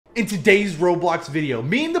In today's Roblox video,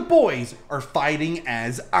 me and the boys are fighting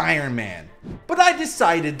as Iron Man. But I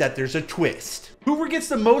decided that there's a twist. Whoever gets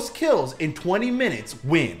the most kills in 20 minutes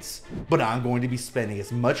wins. But I'm going to be spending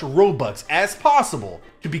as much Robux as possible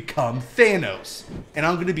to become Thanos. And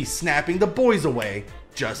I'm going to be snapping the boys away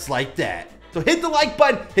just like that. So hit the like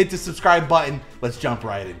button, hit the subscribe button. Let's jump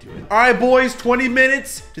right into it. All right, boys, 20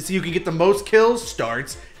 minutes to see who can get the most kills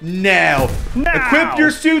starts now. Equip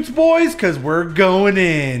your suits, boys, because we're going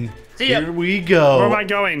in. Here we go. Where am I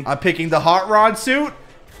going? I'm picking the hot rod suit.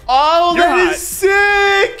 Oh, that is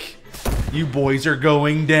sick. You boys are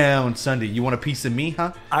going down. Sunday, you want a piece of me,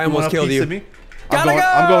 huh? I almost killed you. Of me?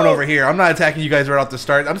 I'm going over here. I'm not attacking you guys right off the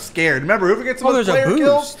start. I'm scared. Remember, whoever gets the most player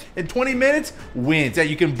kills in 20 minutes wins. Yeah,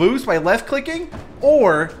 you can boost by left clicking,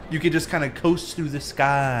 or you can just kind of coast through the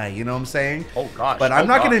sky. You know what I'm saying? Oh gosh. But I'm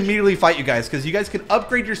not going to immediately fight you guys because you guys can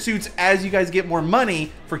upgrade your suits as you guys get more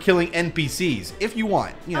money for killing NPCs if you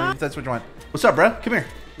want. You know, if that's what you want. What's up, bro? Come here.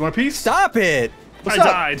 You want a piece? Stop it. What's I up?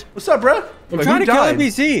 died. What's up, bro? I'm trying to kill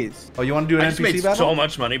NPCs. Oh, you want to do an NPC battle? So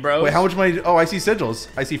much money, bro. Wait, how much money? Oh, I see sigils.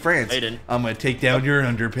 I see France. Aiden. I'm gonna take down your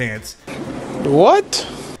underpants. What?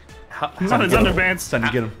 Not his underpants.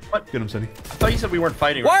 Sonny, get him. What? Get him, Sonny. I thought you said we weren't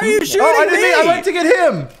fighting. Why are you shooting I didn't me? mean. I like to get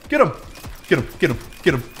him. Get him. Get him. Get him.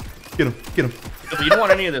 Get him. Get him. Get him. You don't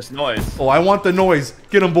want any of this noise. Oh, I want the noise.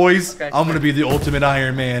 Get him, boys. Okay, I'm gonna be the ultimate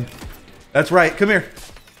Iron Man. That's right. Come here.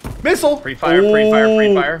 Missile. Free fire, free fire,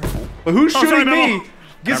 free fire. But who's shooting sorry, me? no.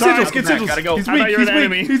 Get Sorry, sigils. Get Matt, sigils. gotta go. He's I weak. thought you were He's an weak.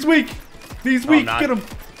 enemy. He's weak. He's weak. not. Get him.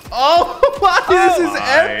 Oh, this is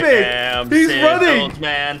epic. He's running.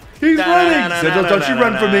 Man. He's running. Sigils, don't you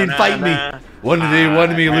run from me and fight me. One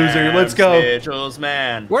to me, loser. Let's go. Sigils,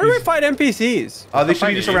 man. Where do we fight NPCs? Oh, they should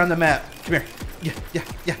be just around the map. Come here. Yeah.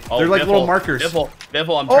 They're like little markers. Biffle,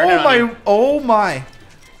 I'm turning on you. Oh my.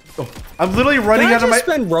 Oh, I'm literally running out of my.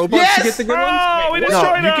 Spend Robux to get the good ones? Oh, we No,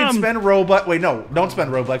 destroyed you him. can spend Robux. Wait, no, don't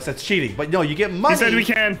spend Robux. That's cheating. But no, you get money said we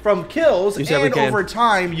can. from kills, You said we and can. over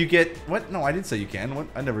time you get what? No, I didn't say you can. What?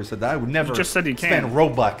 I never said that. I would never just said you spend can.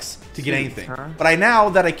 Robux to get anything. But now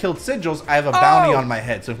that I killed sigils, I have a bounty on my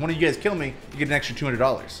head. So if one of you guys kill me, you get an extra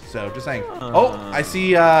 $200. So just saying. Oh, I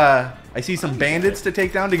see some bandits to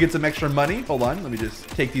take down to get some extra money. Hold on, let me just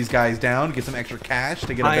take these guys down, get some extra cash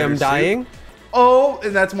to get a better I am suit. dying. Oh,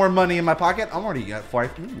 and that's more money in my pocket. I'm already at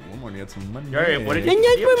 5. Ooh, I'm already at some money. What did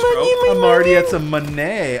you I'm already at some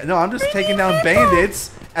money. No, I'm just taking down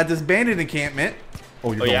bandits at this bandit encampment.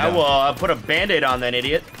 Oh, you're Oh going yeah, down. well, put a band-aid on then,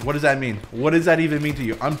 idiot. What does that mean? What does that even mean to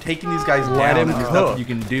you? I'm taking these guys down, and there's nothing you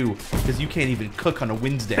can do because you can't even cook on a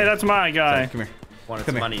Wednesday. Hey, that's my guy. Sorry, come here. Wanted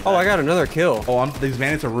Come some here. money. Oh, I got another kill. Oh, these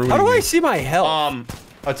bandits are ruining How do me. I see my health?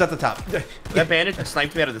 Oh, it's at the top. That bandit just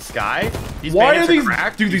sniped me out of the sky. These Why are bandits these?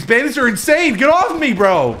 cracked. Dude, these bandits are insane. Get off me,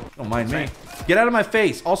 bro. Don't mind me. Get out of my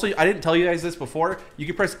face. Also, I didn't tell you guys this before. You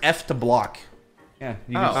can press F to block. Yeah.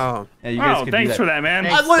 You can yeah, you guys can Thanks do that. for that, man.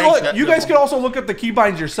 Thanks. You guys can also look at the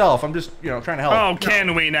keybinds yourself. I'm just, trying to help. Oh,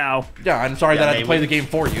 can we now? Yeah, I'm sorry that I have to play maybe. the game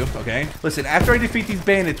for you, okay? Listen, after I defeat these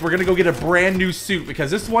bandits, we're gonna go get a brand new suit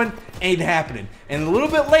because this one ain't happening. And a little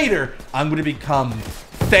bit later, I'm gonna become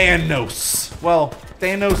Thanos. Well,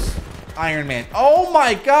 Thanos Iron Man. Oh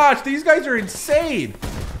my gosh, these guys are insane.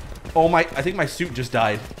 Oh my, I think my suit just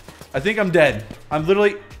died. I think I'm dead. I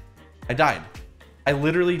died. I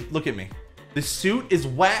literally, look at me. This suit is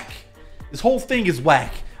whack. This whole thing is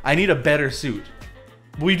whack. I need a better suit.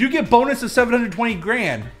 We do get bonus of 720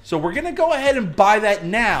 grand. So we're gonna go ahead and buy that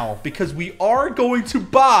now because we are going to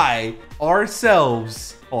buy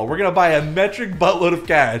ourselves. Oh, we're gonna buy a metric buttload of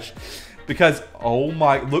cash because, oh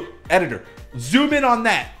my, look, editor, zoom in on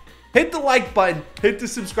that. Hit the like button, hit the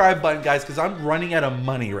subscribe button, guys, because I'm running out of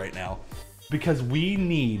money right now because we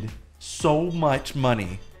need so much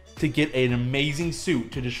money to get an amazing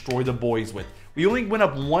suit to destroy the boys with. We only went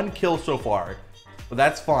up 1 kill so far, but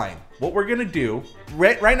that's fine. What we're gonna do,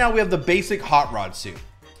 right now we have the basic hot rod suit.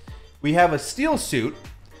 We have a steel suit,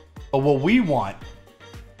 but what we want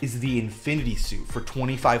is the infinity suit for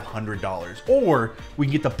 $2,500, or we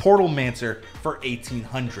can get the portal mancer for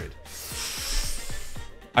 $1,800.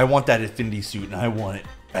 I want that infinity suit and I want it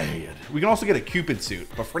bad. We can also get a Cupid suit,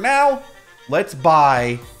 but for now, let's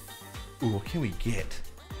buy, ooh, what can we get?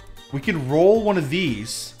 We can roll one of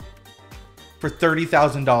these for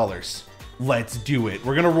 $30,000. Let's do it.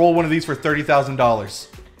 We're gonna roll one of these for $30,000.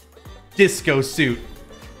 Disco suit.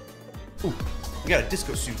 Ooh, we got a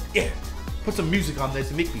disco suit. Yeah. Put some music on this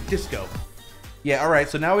and make me disco. Yeah, all right,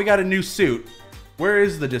 so now we got a new suit. Where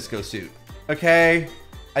is the disco suit? Okay,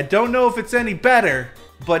 I don't know if it's any better,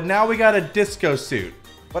 but now we got a disco suit.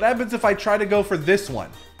 What happens if I try to go for this one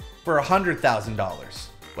for $100,000?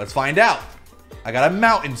 Let's find out. I got a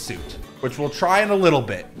mountain suit, which we'll try in a little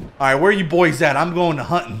bit. All right, where are you boys at? I'm going to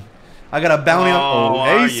hunting. I got a bounty on. Oh,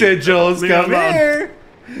 hey, Sigils, come here.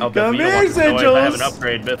 Oh, come here, Sigils. I have an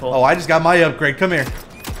upgrade, Biffle. Oh, I just got my upgrade. Come here.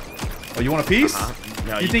 Oh, you want a piece?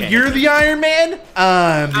 No, you think you're the Iron Man?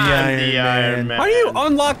 I'm the Iron Man. How do you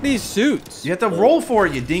unlock these suits? You have to roll for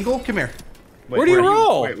it, you dingle. Come here. Wait, where do you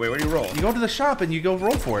roll? Wait, where do you roll? You go to the shop and you go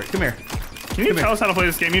roll for it. Come here. Can you tell us how to play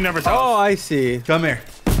this game? You never tell us. Oh, I see. Come here.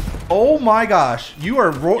 Oh my gosh,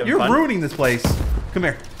 you're ruining this place. Come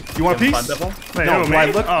here. You want a piece? Wait, no, do I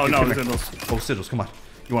look? Oh no, Sigils. Oh, Sigils, come on.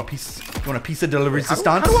 You want a piece? You want a piece of the resistance?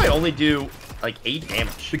 How do I only do like 8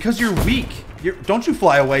 damage? Because you're weak. Don't you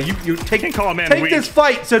fly away. You take. Can't call a man take weak. this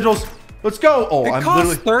fight, Sigils. Let's go. Oh, It I'm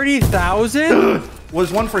costs literally 30,000.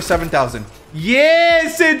 was one for 7,000. Yeah,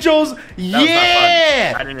 Sigils.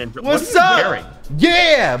 Yeah. I didn't enjoy. What's what are up? you wearing?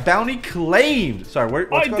 Yeah, bounty claimed. Sorry,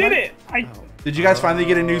 what's I going did on? it. Did you guys finally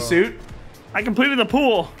get a new suit? I completed the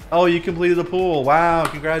pool. Oh, you completed the pool. Wow,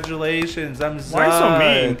 congratulations. I'm Why so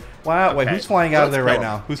mean? Wow, wait, Okay, who's flying out of there right go.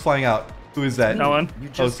 now? Who's flying out? Who is that? No one.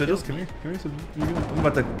 Oh, Sigils, come here. Come here, Sigils.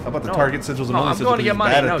 I'm about to target Sigils and No, only I'm Sigils. going to get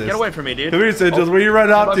money. Bad No, at this. get away from me, dude. Come here, Sigils. Where you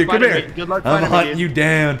running off to? Come here. Good luck I'm finding me, hunting dude. you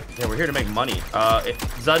down. Yeah, we're here to make money. Zud,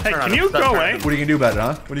 Hey, turn can on. you Zud, go turn away? on. What are you gonna do about it,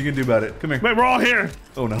 huh? What are you gonna do about it? Come here. Wait, we're all here.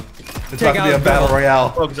 Oh no. It's Take about to be a out battle Biffle. royale.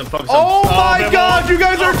 Focus him, focus him. Oh my Biffle. God! You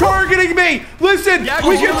guys are targeting me. Listen, Yeah,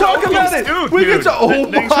 we you can talk know about this it. dude, We can dude. talk. Oh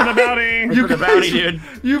Thanks for the my! bounty. You For the guys, bounty, dude.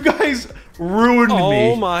 you guys ruined me.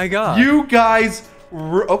 Oh my God. You guys.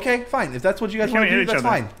 Okay, fine. If that's what you guys We want to can't do, hit that's each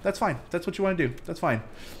other. fine. That's fine. That's what you want to do. That's fine.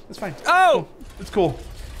 That's fine. Oh. It's cool.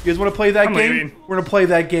 You guys want to play that I'm game? leaving. We're gonna play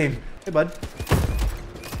that game. Hey, bud.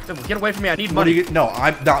 Get away from me. I need What do money. you get? No,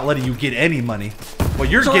 I'm not letting you get any money. What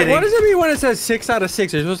you're So getting? what does it mean when it says 6 out of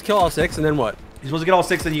 6? You're supposed to kill all 6, and then what? You're supposed to get all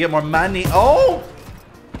 6, and you get more money. Oh!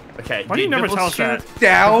 Okay. Why do you never tell us that?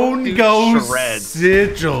 Down Dude, goes shreds.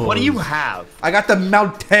 Sigils. What do you have? I got the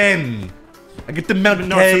mountain. I get the mountain.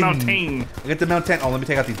 No, it's a mountain. I get the mountain. Oh, let me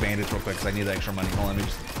take out these bandits real quick because I need the extra money. Hold on, let me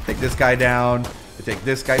just take this guy down. I take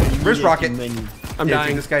this guy. Wrist rocket. I'm Yeah, take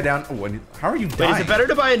dying. this guy down. Oh, how are you Wait, dying? is it better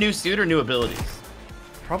to buy a new suit or new abilities?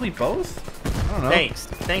 Probably both. I don't know.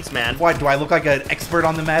 Thanks, man. Why, do I look like an expert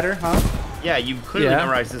on the matter, huh? Yeah, you clearly Yeah.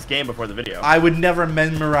 memorized this game before the video. I would never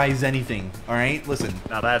memorize anything, all right? Listen,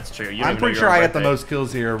 Now that's true. You don't I'm even know pretty your sure own I got the birthday. most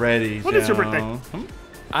kills here already. What is your so- birthday? Hmm?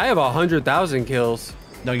 I have 100,000 kills.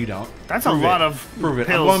 No, you don't. That's Prove a lot it. of Prove it. I'm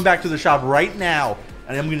pills. going back to the shop right now,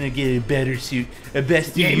 and I'm gonna get a better suit, a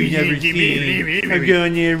best suit you've never seen. I'm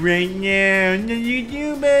going there right now. No, you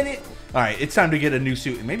do, buddy. All right, it's time to get a new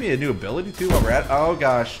suit and maybe a new ability too while we're at. Oh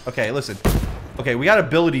gosh. Okay, listen. Okay, we got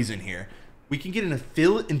abilities in here. We can get an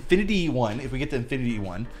Infinity one if we get the Infinity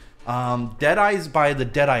one. Deadeye's by the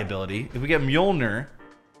Deadeye ability. If we get Mjolnir,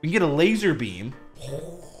 we can get a laser beam.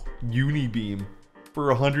 Uni beam for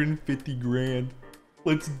 150 grand.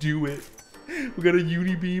 Let's do it. We got a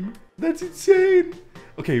uni beam. That's insane.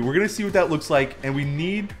 Okay, we're gonna see what that looks like, and we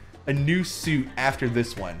need a new suit after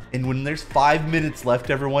this one. And when there's 5 minutes left,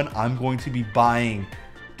 everyone, I'm going to be buying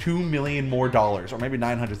 $2 million more, or maybe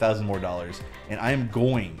 900,000 more dollars, and I am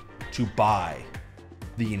going to buy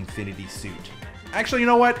the Infinity suit. Actually, you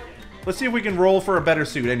know what? Let's see if we can roll for a better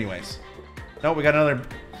suit anyways. No, we got another.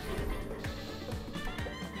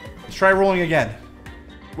 Let's try rolling again.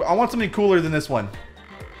 I want something cooler than this one.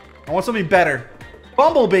 I want something better.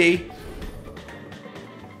 Bumblebee.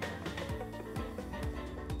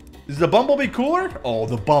 Is the Bumblebee cooler? Oh,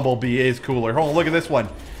 the Bumblebee is cooler. Hold on, look at this one.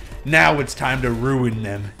 Now it's time to ruin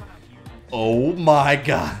them. Oh my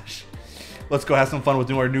gosh. Let's go have some fun with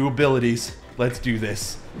our new abilities. Let's do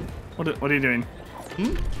this. What are you doing?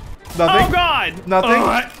 Nothing? Oh God!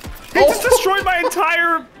 Nothing? He just destroyed my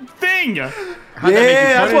entire thing. Yeah,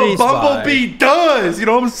 that's Trinity what Bumblebee does. You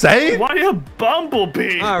know what I'm saying? Why a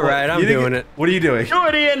bumblebee? All right, I'm You didn't doing get- it. What are you doing? Do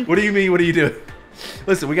it, Ian. What do you mean? What are you doing?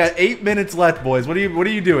 Listen, we got 8 minutes left, boys. What are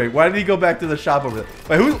you doing? Why did he go back to the shop over there?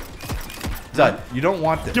 Wait, who? Zud, you don't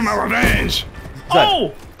want this. Get my revenge. Zud,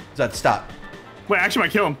 Oh! Zud, stop. Wait, I actually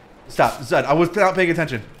might kill him. Stop. Zud, I was not paying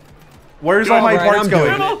attention. Where's all my Alright, parts I'm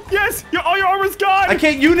going? doing it. Biffle, yes! All your armor's gone! I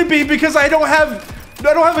can't unibeam because I don't have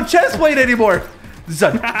a chest plate anymore.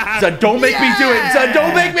 Zud, Zud, don't make me do it. Zud,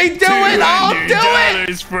 don't make me do it. I'll do it.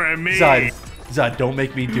 $200 for me. Zud, don't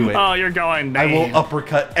make me do it. Oh, you're going. I will man.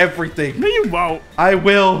 uppercut everything. No, you won't. I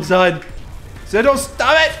will, Zud. Zud, don't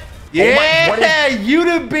stop it. Yeah, what is-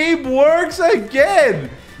 unibeam works again.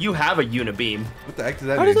 You have a unibeam. What the heck does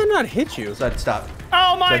that How mean? does that not hit you? Zud, stop.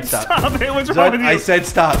 Oh my! Zud, stop. Stop it! What's wrong with Zud, you? I said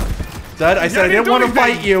stop. Zud, I said I didn't didn't do want to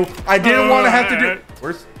anything. fight you. I didn't want to have to do.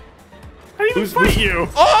 Where's? I didn't even fight you.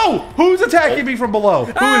 Oh, who's attacking me from below?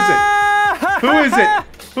 Who is it? Who is it?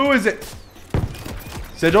 Who is it?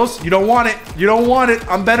 Sigils, you don't want it. You don't want it.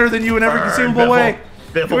 I'm better than you in every conceivable way.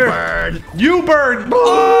 Biffle Come here. bird. You burn.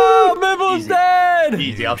 Oh, Biffle's dead.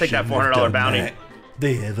 Easy. I'll take that $400 bounty.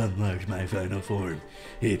 They have unlocked my final form.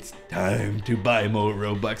 It's time to buy more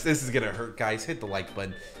Robux. This is gonna hurt, guys. Hit the like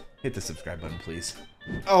button. Hit the subscribe button, please.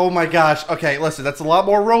 Oh my gosh. Okay, listen, that's a lot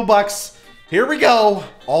more Robux. Here we go.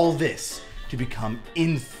 All this to become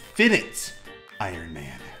infinite Iron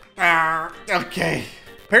Man. Okay.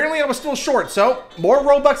 Apparently I was still short, so more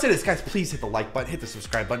Robux it is. Guys, please hit the like button, hit the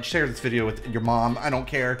subscribe button, share this video with your mom. I don't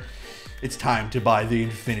care. It's time to buy the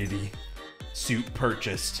Infinity suit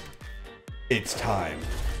purchased. It's time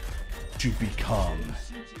to become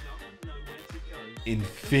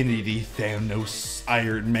Infinity Thanos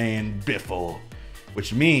Iron Man Biffle,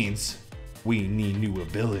 which means we need new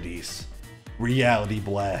abilities. Reality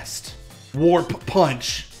Blast, Warp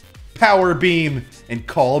Punch, Power Beam, and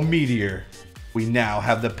Call Meteor. We now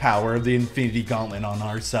have the power of the Infinity Gauntlet on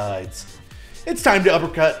our sides. It's time to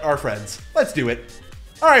uppercut our friends. Let's do it.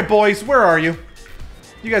 All right, boys, where are you?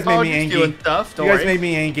 You guys made me angry. Doing stuff. You guys made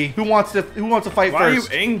me angry. Who wants to fight Why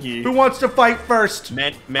first? are you angry? Who wants to fight first?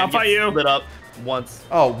 Man, I'll fight you. Lit up once.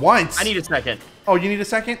 Oh, once. I need a second. Oh, you need a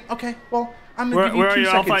second? Okay. Well, I'm gonna give you Where are 2 you?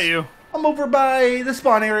 seconds. I'll fight you. I'm over by the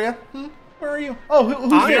spawn area. Where are you? Oh,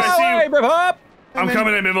 who's I'm this? here. I see you. Biffle. I'm man.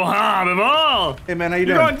 coming in, Biffle. Ha, Biffle. Hey man, how you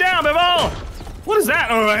You're doing? going down, Biffle. What is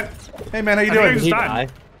that? All right. Hey man, how you I think I doing? just He died.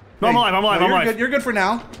 died. No, I'm alive. I'm alive. No, I'm you're alive. good. You're good for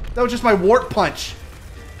now. That was just my warp punch.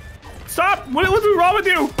 Stop. What's wrong with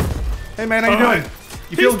you? Hey man, how you Alright. doing?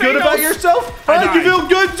 You feel He's good about Thanos. yourself? I Huh? You died. feel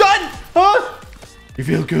good, son? Huh? You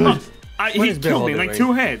feel good? What He is killed Biffle me in like doing?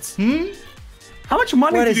 2 hits. How much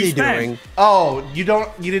money What did is you he spend? doing? Oh, you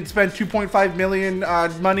didn't spend 2.5 million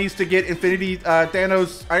monies to get Infinity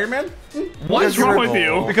Thanos Iron Man? What is wrong with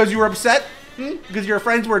you? Because you were upset? Because your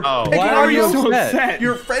friends were Oh. picking Why on are you you? so upset? upset?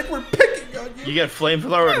 Your friends were picking on you. You get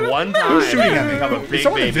flamethrower in one time. Who's shooting at me? Become a Is big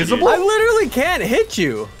someone baby, invisible? I literally can't hit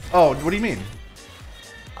you. Oh, what do you mean?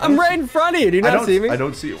 I'm right in front of you. Do you not see me? I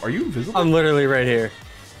don't see you. Are you invisible? I'm literally right here.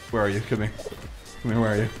 Where are you? Come here. Come here.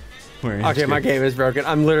 Where are you? Where are you? Okay, my game is broken.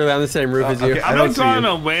 I'm literally on the same roof as you. okay. I I'm don't not see going you.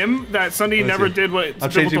 on a whim that Sunday never see. did what I'm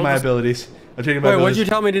Biffle changing told my us. abilities. I'm changing my Wait, abilities. what'd you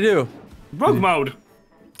tell me to do? Rogue mode.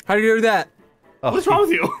 How do you do that? Oh, What's wrong with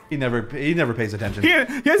you? He never pays attention. He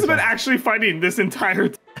hasn't been actually fighting this entire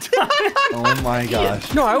time. Oh my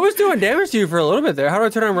gosh. No, I was doing damage to you for a little bit there. How do I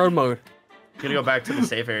turn on road mode? Gonna go back to the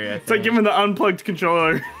safe area. I It's like think. giving the unplugged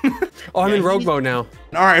controller. Oh, I'm in Yeah, rogue he's- mode now.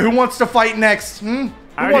 All right, who wants to fight next? Who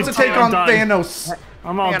I wants to already take told on you I'm done. Thanos?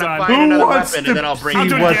 I'm all I gotta done. find Who another wants weapon, to and then I'll bring I'll see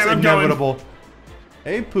do it what's again, I'm going. inevitable?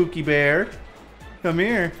 Hey, Pookie Bear. Come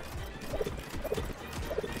here.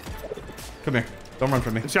 Come here. Don't run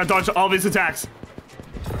from me. Just gotta dodge all these attacks.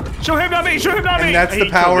 Show him, not me. Show him, not me. And that's the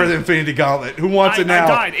He power killed of the me. Infinity Gauntlet. Who wants I it now?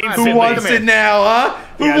 died Who instantly. wants Come here. it now, huh?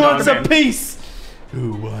 Who Yeah, no, wants a man. piece?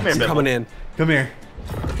 Who wants Come it? here, Coming in. Come here.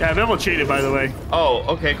 Yeah, Biffle cheated, by the way. Oh,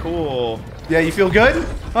 okay, cool. Yeah, you feel good?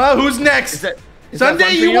 Who's next? Is that Sunday,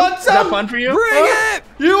 fun for you want Is that some? fun for you? Bring it!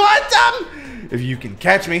 You want some? If you can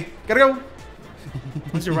catch me. Gotta go.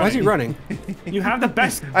 Why is he running? You have the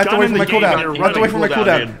best I have to gun wait in for the my game. and cooldown. you're I have to wait for my Cooldown,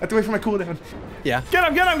 cooldown. dude. I have to wait for my cooldown. Yeah. Get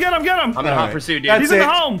him, get him, get him, get him. I'm in hot Alright. pursuit, dude. That's He's in it. the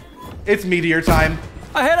home. It's meteor time.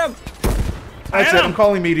 I hit him. That's hit it. him. I'm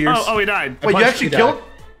calling meteors. Oh, he died. Wait, you punched actually you killed?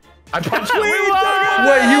 I punched him. We won!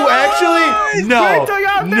 Wait, you actually? No. We took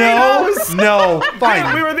out No. Thanos. No.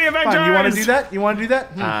 Fine. We were the Avengers. Fine. You want to do that? You want to do that?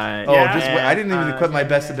 Oh, yeah. just wait. I didn't even equip my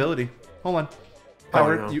best ability. Hold on.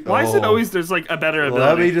 Power. no. Oh. Why is it always there's like a better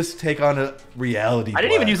Let ability? me just take on a reality. I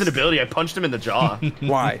didn't even use an blast. ability. I punched him in the jaw.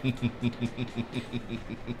 Why?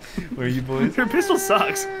 Where are you boys? Your pistol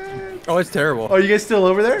sucks. Oh, it's terrible. Oh, you guys still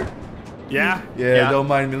over there? Yeah. Yeah, Yeah. don't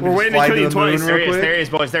mind me. Let me We're just waiting to fly kill to you the moon twice. real There he is, quick. there he is,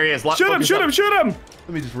 boys. There he is. Shoot him, shoot him, shoot him. Let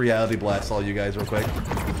me just reality blast all you guys real quick.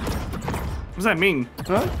 What does that mean?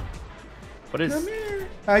 Huh? What is?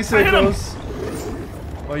 Hi, hit him.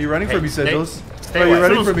 Sigils. Oh, you running from me, stay- Sigils? stay Oh, you away.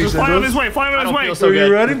 running from me, Just fly on his Sigils? way, fly on I his don't way. feel so Oh, you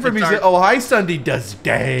good. running from me? Sorry. Oh, hi, Sunday does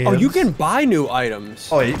damn. Oh, you can buy new items.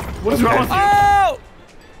 Oh, wait. What's wrong with you? Oh!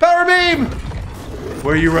 Power beam!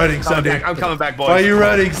 Where are you running, Sunday? I'm coming back, boys. Why are you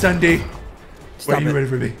running, Sunday? Why Stop are you it. running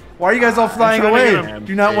from me? Why are you guys all flying trying to away? get him.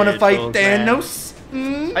 Do you not want to fight Sigils, man.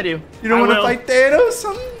 Thanos? I do. You don't I want to will. fight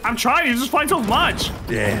Thanos? I'm trying, you just flying so much.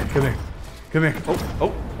 Yeah, come here. Come here.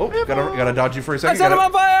 Oh, gotta dodge you for a I second. set him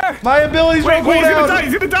on fire! My abilities Wait, won't wait, go he's gonna down. die,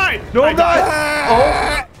 he's gonna die. No, I I'm not.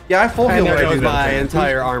 Oh, yeah, I full And heal there when I do goes my that.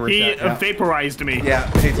 entire armor He set. vaporized me. Yeah,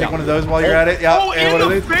 hey, take one of those while you're at it. Yeah, Oh, and in one of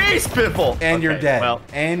the these. face, Biffle. And you're Okay, dead. Well,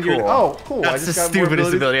 and you're cool. oh, cool. I That's just the got more stupidest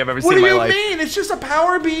abilities. ability I've ever What seen in do my you life. mean? It's just a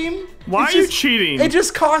power beam. Why It's are you just- cheating? It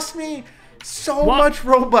just cost me so What? much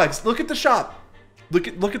Robux. Look at the shop. Look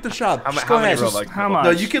at the shop. How Just how go many ahead. Robux? How much? No,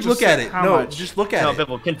 you can Just look at it. how No, much? just look at No, it.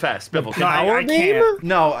 Biffle, confess. Biffle, No, confess. I can't.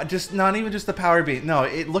 No, just not even just the power beam. No,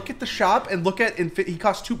 look at the shop and look at he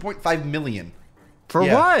costs 2.5 million For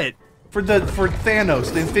Yeah. what? for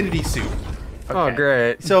Thanos, the Infinity Suit. Oh,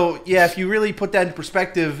 great. So yeah, if you really put that in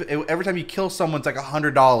perspective, every time you kill someone, it's like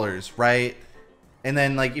 $100, right? And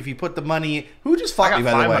then like if you put the money, who just I fought me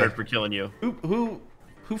got by the way? 500 for killing you. Who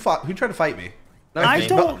tried to fight me? I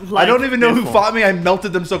don't like I don't even know who Biffle. fought me. I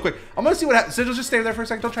melted them so quick. I'm gonna see what happens. Sigil, just stay there for a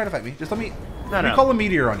second. Don't try to fight me. Just let me No. call a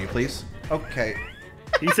meteor on you, please. Okay.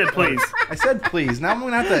 He said, please. I said please. Now I'm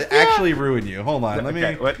gonna have to actually ruin you. Hold on. Let me.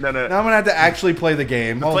 Okay, what? No. Now I'm gonna have to actually play the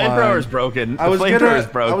game. Hold on. Flamethrower's broken. I was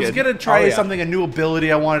broken. gonna try Oh, yeah. something, a new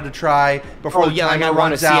ability I wanted to try before Oh the yeah, like timer I want to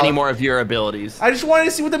runs see out. any more of your abilities. I just wanted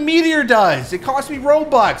to see what the meteor does. It cost me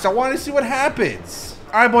Robux. I wanted to see what happens.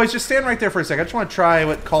 All right, boys, just stand right there for a second. I just want to try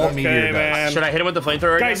what Call Okay, Meteor does. man. Should I hit him with the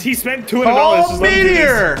flamethrower again? Guys, he spent $200. Call Just let him do this.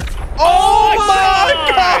 Meteor! Oh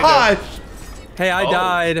my God! gosh! Hey, I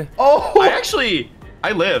died. Oh,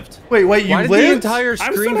 I lived. wait, you Why did the lived? entire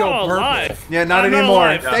I'm screen go somehow purple? alive. Yeah, not I'm anymore.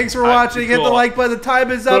 alive. Thanks for Alright, watching. Hit the cool. like button. The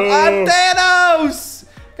time is up. I'm Thanos!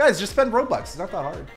 Guys, just spend Robux. It's not that hard.